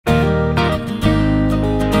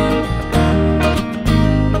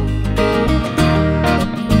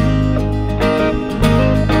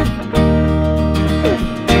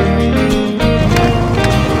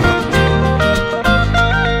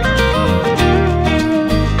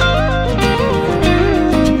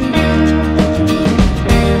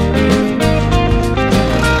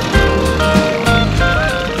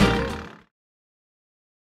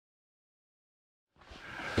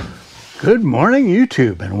Good morning,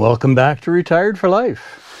 YouTube, and welcome back to Retired for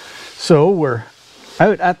Life. So we're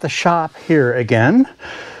out at the shop here again,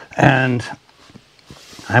 and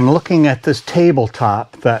I'm looking at this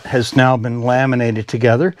tabletop that has now been laminated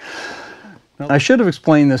together. I should have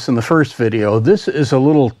explained this in the first video. This is a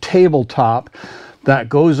little tabletop that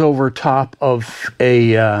goes over top of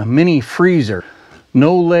a mini freezer.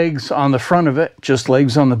 No legs on the front of it, just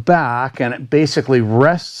legs on the back, and it basically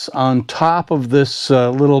rests on top of this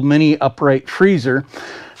little mini upright freezer,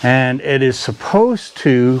 and it is supposed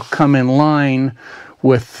to come in line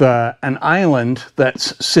with an island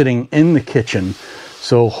that's sitting in the kitchen.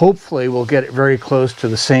 So hopefully we'll get it very close to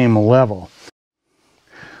the same level.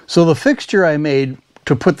 So the fixture I made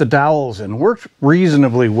to put the dowels in worked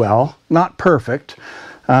reasonably well, not perfect,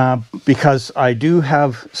 because I do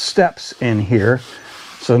have steps in here.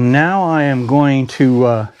 So now I am going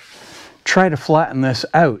to try to flatten this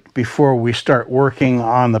out before we start working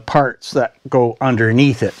on the parts that go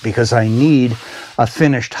underneath it, because I need a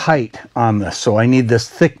finished height on this. So I need this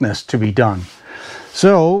thickness to be done.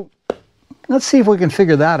 So let's see if we can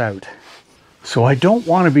figure that out. So I don't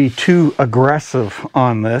want to be too aggressive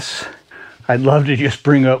on this. I'd love to just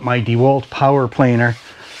bring out my DeWalt power planer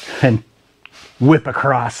and whip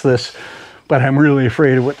across this, but I'm really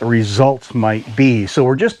afraid of what the results might be. So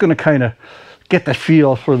we're just going to kind of get the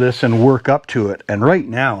feel for this and work up to it. And right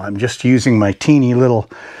now I'm just using my teeny little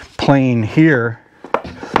plane here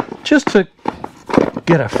just to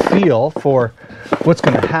get a feel for what's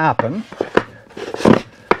going to happen.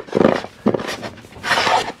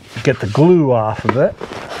 Get the glue off of it.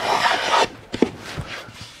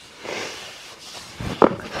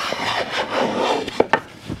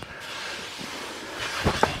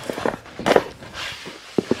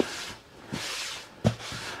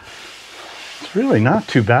 It's really not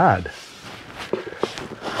too bad.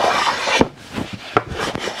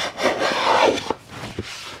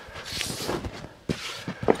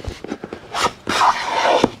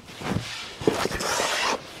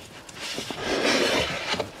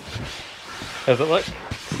 How's it look?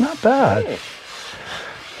 Not bad. Oh.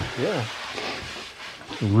 Yeah.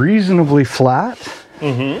 Reasonably flat.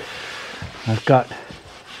 Mm-hmm. I've got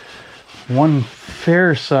one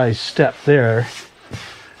fair sized step there,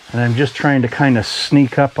 and I'm just trying to kind of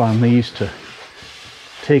sneak up on these to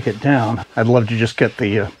take it down. I'd love to just get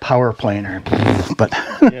the power planer, but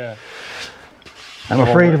Yeah. I'm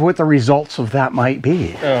afraid of what the results of that might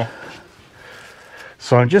be. Oh.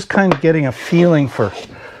 So I'm just kind of getting a feeling for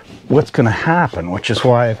what's going to happen, which is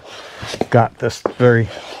why I've got this very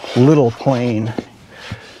little plane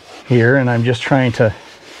here, and I'm just trying to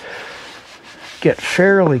get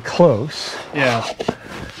fairly close. Yeah.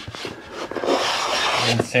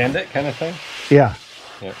 And sand it kind of thing? Yeah.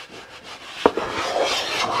 Yeah.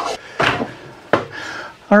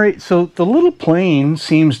 All right, so the little plane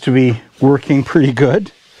seems to be working pretty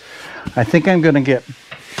good. I think I'm going to get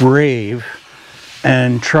brave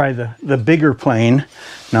and try the bigger plane.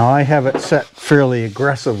 Now I have it set fairly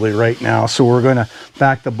aggressively right now, so we're going to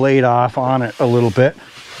back the blade off on it a little bit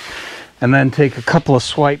and then take a couple of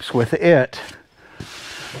swipes with it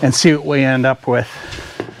and see what we end up with.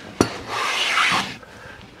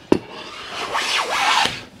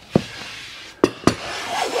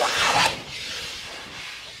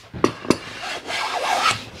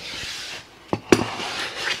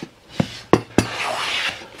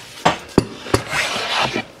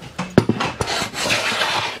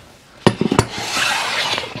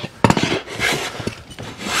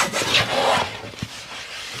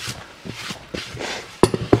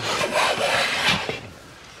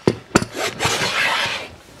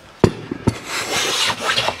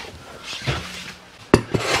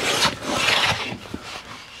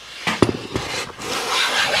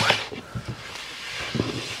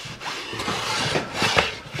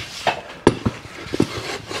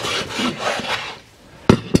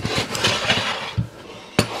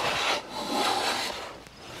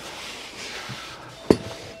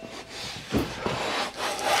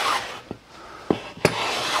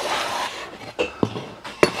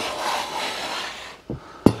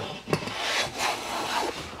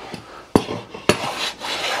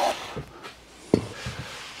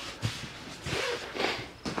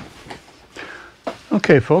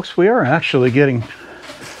 Okay, folks, we are actually getting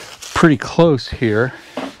pretty close here.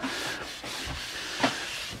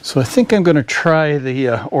 So I think I'm going to try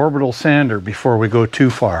the orbital sander before we go too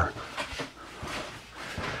far.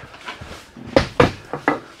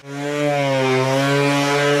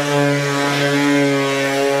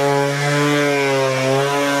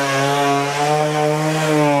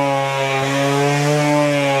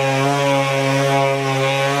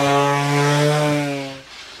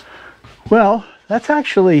 that's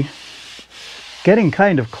actually getting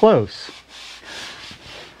kind of close.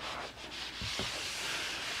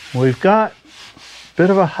 We've got a bit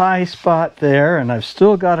of a high spot there, and I've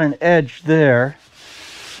still got an edge there.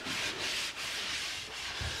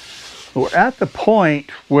 We're at the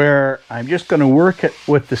point where I'm just going to work it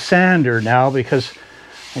with the sander now, because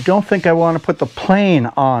I don't think I want to put the plane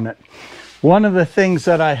on it. One of the things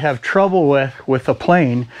that I have trouble with a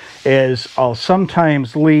plane is I'll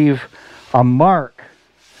sometimes leave a mark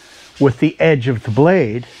with the edge of the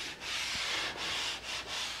blade,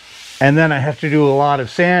 and then I have to do a lot of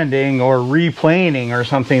sanding or replaning or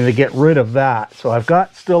something to get rid of that. So I've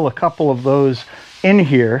got still a couple of those in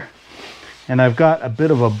here, and I've got a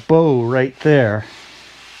bit of a bow right there,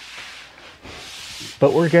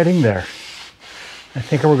 but we're getting there. I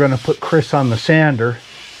think we're going to put Chris on the sander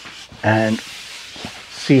and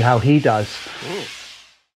see how he does.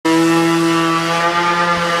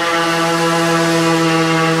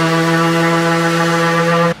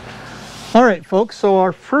 All right, folks, so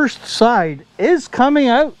our first side is coming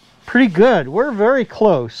out pretty good. We're very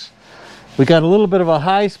close. We got a little bit of a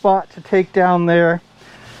high spot to take down there.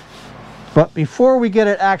 But before we get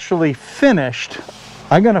it actually finished,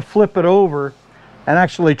 I'm going to flip it over and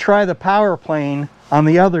actually try the power plane on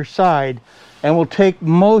the other side, and we'll take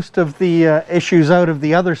most of the issues out of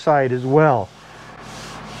the other side as well.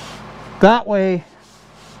 That way,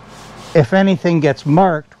 if anything gets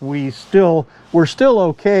marked, we're still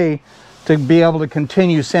okay to be able to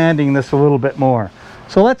continue sanding this a little bit more.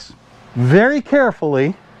 So let's very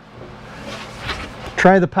carefully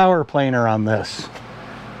try the power planer on this.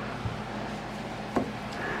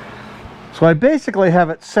 So I basically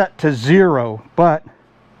have it set to 0, but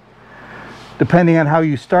depending on how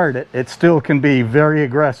you start it, it still can be very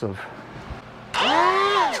aggressive.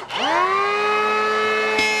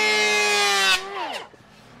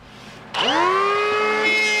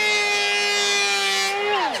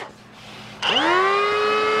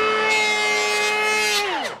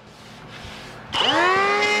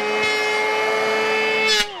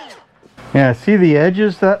 Yeah, see the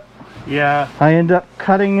edges that I end up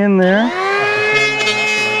cutting in there?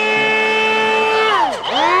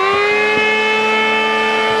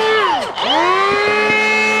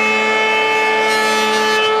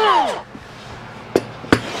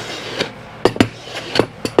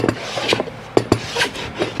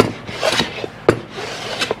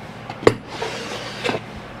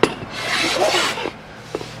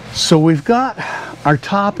 So we've got our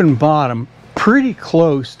top and bottom pretty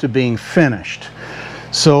close to being finished.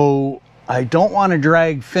 So I don't want to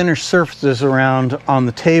drag finished surfaces around on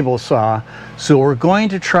the table saw. So we're going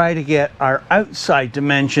to try to get our outside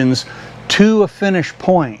dimensions to a finish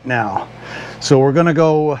point now. So we're going to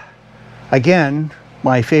go, again,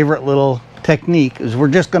 my favorite little technique is we're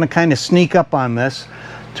just going to kind of sneak up on this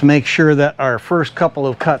to make sure that our first couple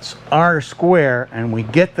of cuts are square and we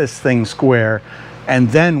get this thing square, and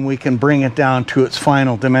then we can bring it down to its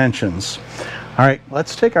final dimensions. All right,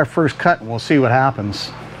 let's take our first cut and we'll see what happens.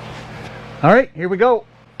 All right, here we go.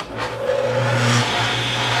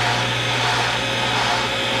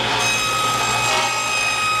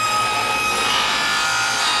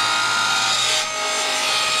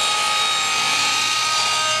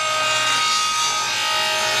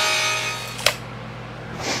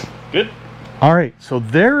 Good. All right, so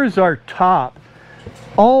there is our top,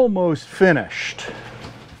 almost finished.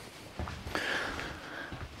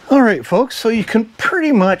 All right, folks, so you can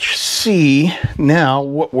pretty much see now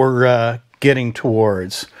what we're getting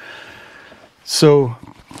towards. So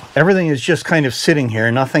everything is just kind of sitting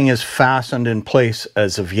here. Nothing is fastened in place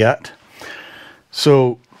as of yet.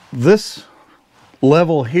 So this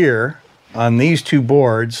level here on these two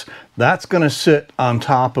boards, that's going to sit on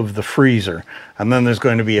top of the freezer. And then there's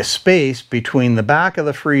going to be a space between the back of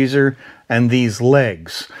the freezer and these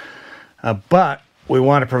legs. But we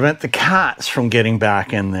want to prevent the cats from getting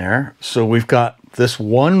back in there. So we've got this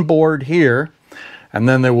one board here, and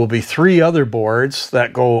then there will be 3 other boards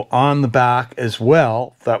that go on the back as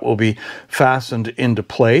well that will be fastened into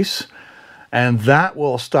place. And that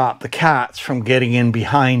will stop the cats from getting in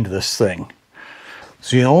behind this thing.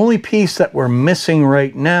 So the only piece that we're missing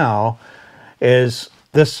right now is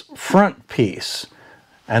this front piece.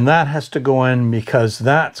 And that has to go in because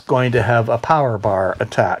that's going to have a power bar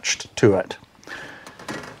attached to it.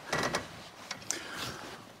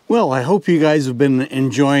 Well, I hope you guys have been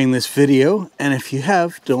enjoying this video. And if you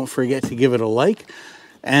have, don't forget to give it a like.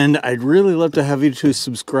 And I'd really love to have you to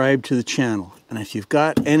subscribe to the channel. And if you've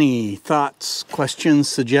got any thoughts, questions,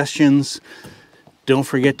 suggestions, don't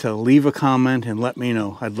forget to leave a comment and let me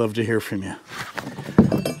know. I'd love to hear from you.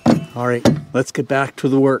 All right, let's get back to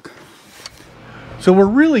the work. So we're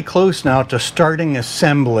really close now to starting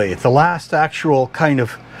assembly. The last actual kind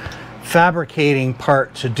of fabricating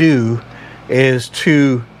part to do is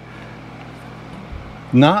to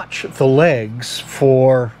notch the legs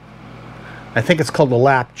for, I think it's called the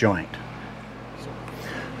lap joint.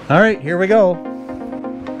 All right, here we go.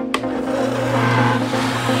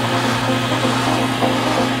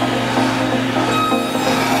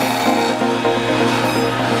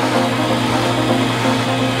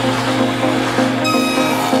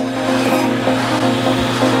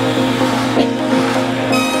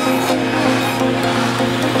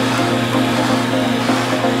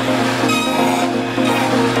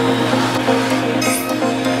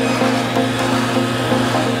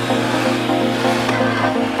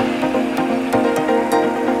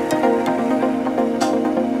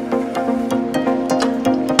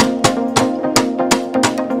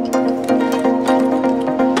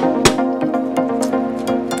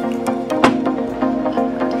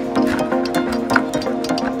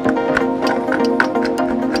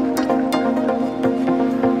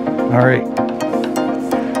 All right,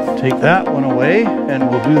 take that one away and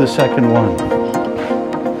we'll do the second one.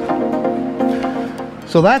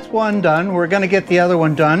 So that's one done. We're going to get the other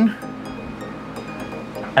one done.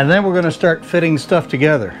 And then we're going to start fitting stuff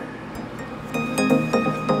together.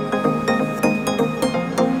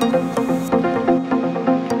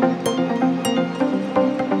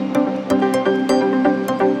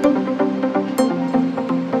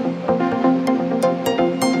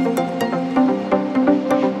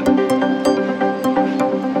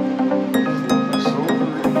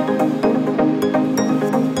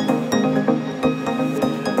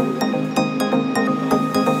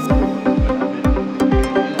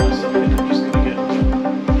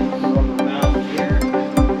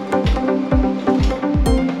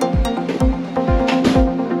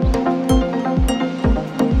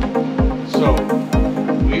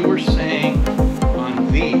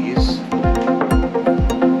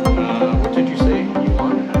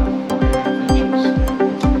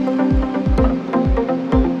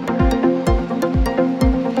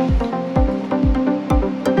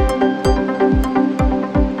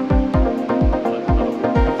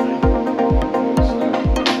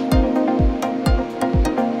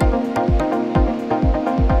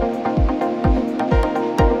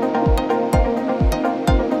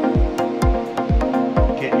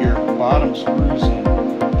 Bottom screws in,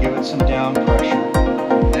 give it some down pressure,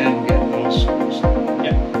 then get those screws in.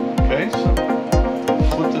 Yeah. Okay, so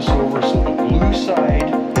flip this over so the blue side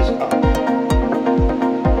is up.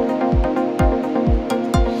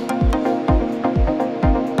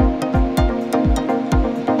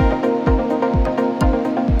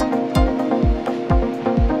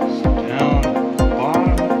 So down the bottom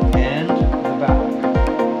and the back.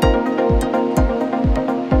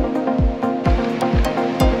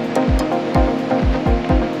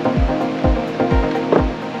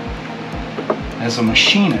 As a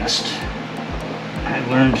machinist, I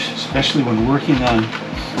learned, especially when working on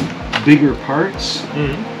bigger parts,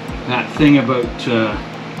 that thing about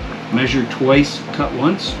measure twice, cut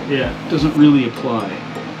once, doesn't really apply.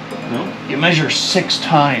 No? You measure 6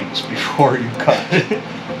 times before you cut.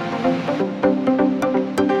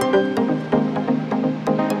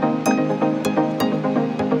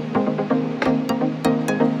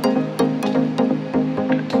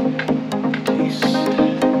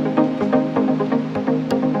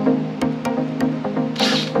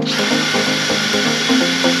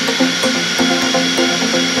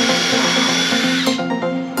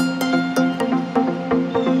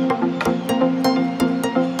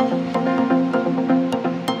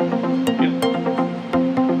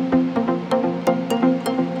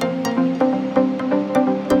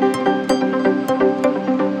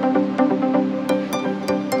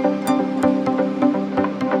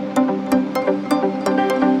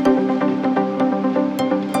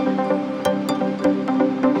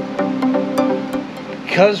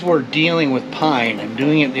 Because we're dealing with pine, I'm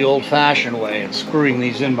doing it the old-fashioned way and screwing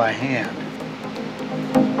these in by hand.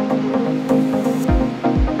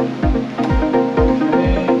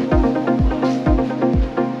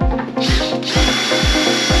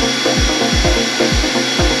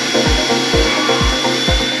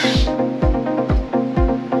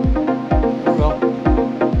 Well,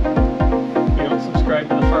 You don't subscribe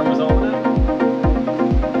to the Farmer's Almanac?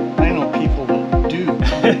 I know people that do.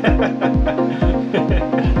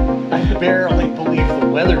 I barely believe the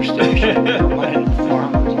weather station, never mind the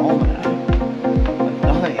Farmer's Almanac.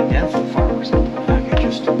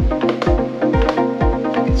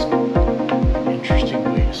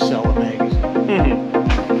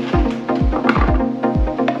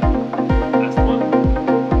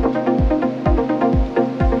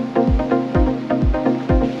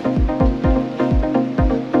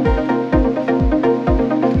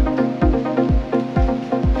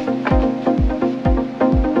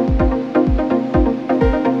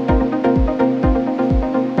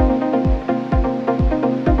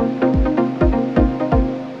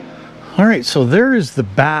 right, so there is the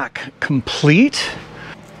back complete.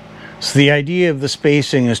 So the idea of the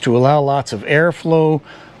spacing is to allow lots of airflow.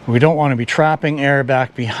 We don't want to be trapping air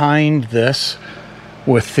back behind this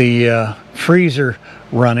with the freezer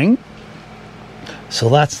running. So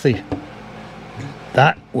that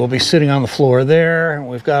will be sitting on the floor there.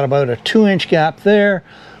 We've got about a 2-inch gap there,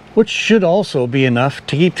 which should also be enough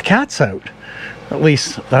to keep the cats out. At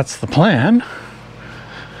least that's the plan.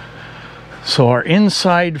 So our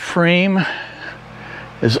inside frame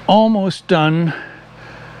is almost done.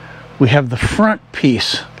 We have the front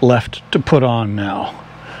piece left to put on now.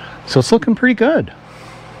 So it's looking pretty good.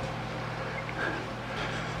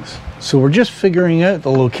 So we're just figuring out the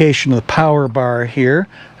location of the power bar here,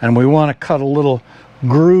 and we want to cut a little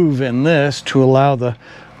groove in this to allow the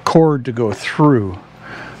cord to go through.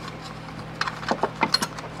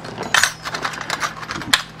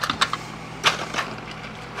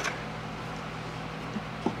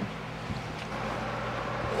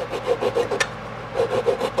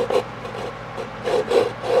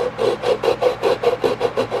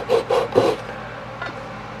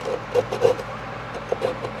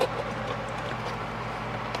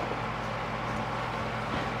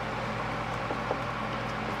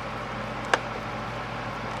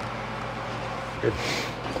 Good.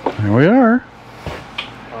 There we are.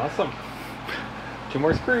 Awesome. 2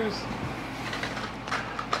 more screws.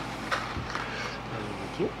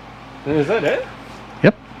 Thank you. And is that it?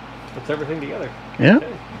 Yep. Puts everything together. Yeah.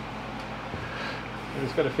 Okay. I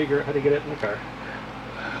just got to figure out how to get it in the car.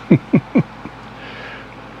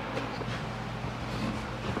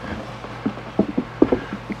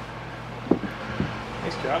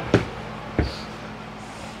 Nice job.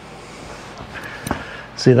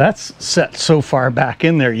 See, that's set so far back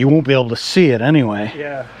in there, you won't be able to see it anyway.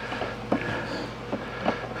 Yeah.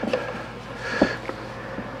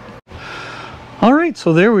 All right,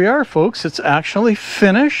 so there we are, folks. It's actually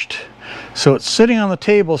finished. So it's sitting on the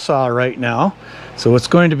table saw right now. So it's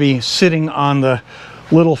going to be sitting on the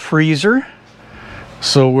little freezer.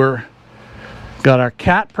 So we're got our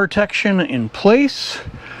cat protection in place.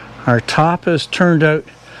 Our top is turned out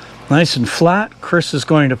nice and flat. Chris is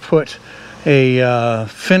going to put a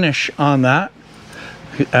finish on that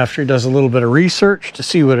after he does a little bit of research to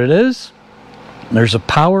see what it is. There's a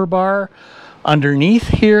power bar underneath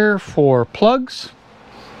here for plugs,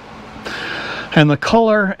 and the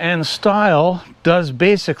color and style does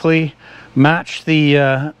basically match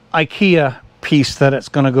the IKEA piece that it's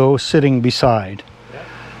going to go sitting beside. Yeah.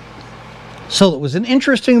 So it was an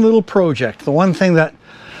interesting little project. The one thing that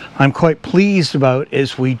I'm quite pleased about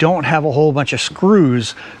is we don't have a whole bunch of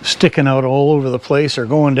screws sticking out all over the place or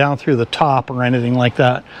going down through the top or anything like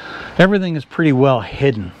that. Everything is pretty well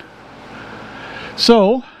hidden.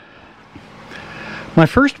 So, my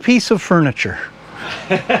first piece of furniture.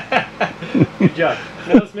 Good job.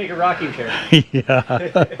 Now let's make a rocking chair.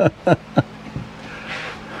 Yeah.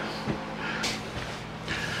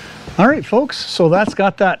 All right, folks. So that's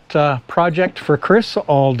got that project for Chris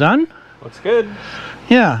all done. Looks good.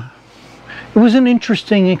 Yeah, it was an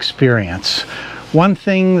interesting experience. One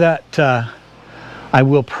thing that I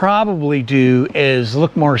will probably do is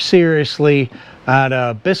look more seriously at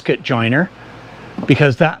a biscuit joiner,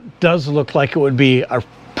 because that does look like it would be a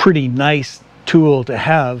pretty nice tool to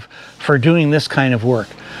have for doing this kind of work.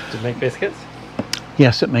 Does it make biscuits?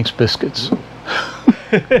 Yes, it makes biscuits.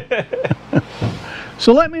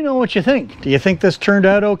 So let me know what you think. Do you think this turned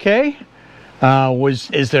out okay?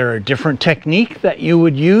 Is there a different technique that you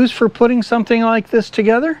would use for putting something like this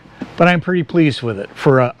together? But I'm pretty pleased with it.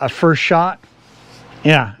 For a first shot,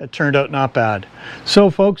 yeah, it turned out not bad.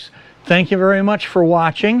 So folks, thank you very much for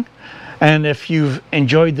watching. And if you've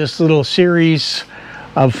enjoyed this little series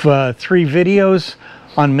of 3 videos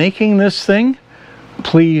on making this thing,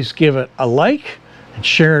 please give it a like and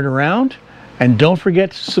share it around. And don't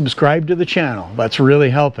forget to subscribe to the channel. That's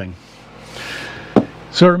really helping.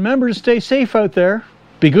 So remember to stay safe out there,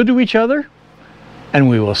 be good to each other, and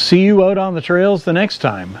we will see you out on the trails the next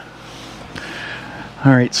time.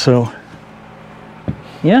 All right, so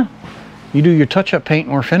yeah, you do your touch-up paint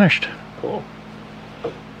and we're finished. Cool.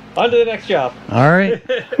 On to the next job. All right.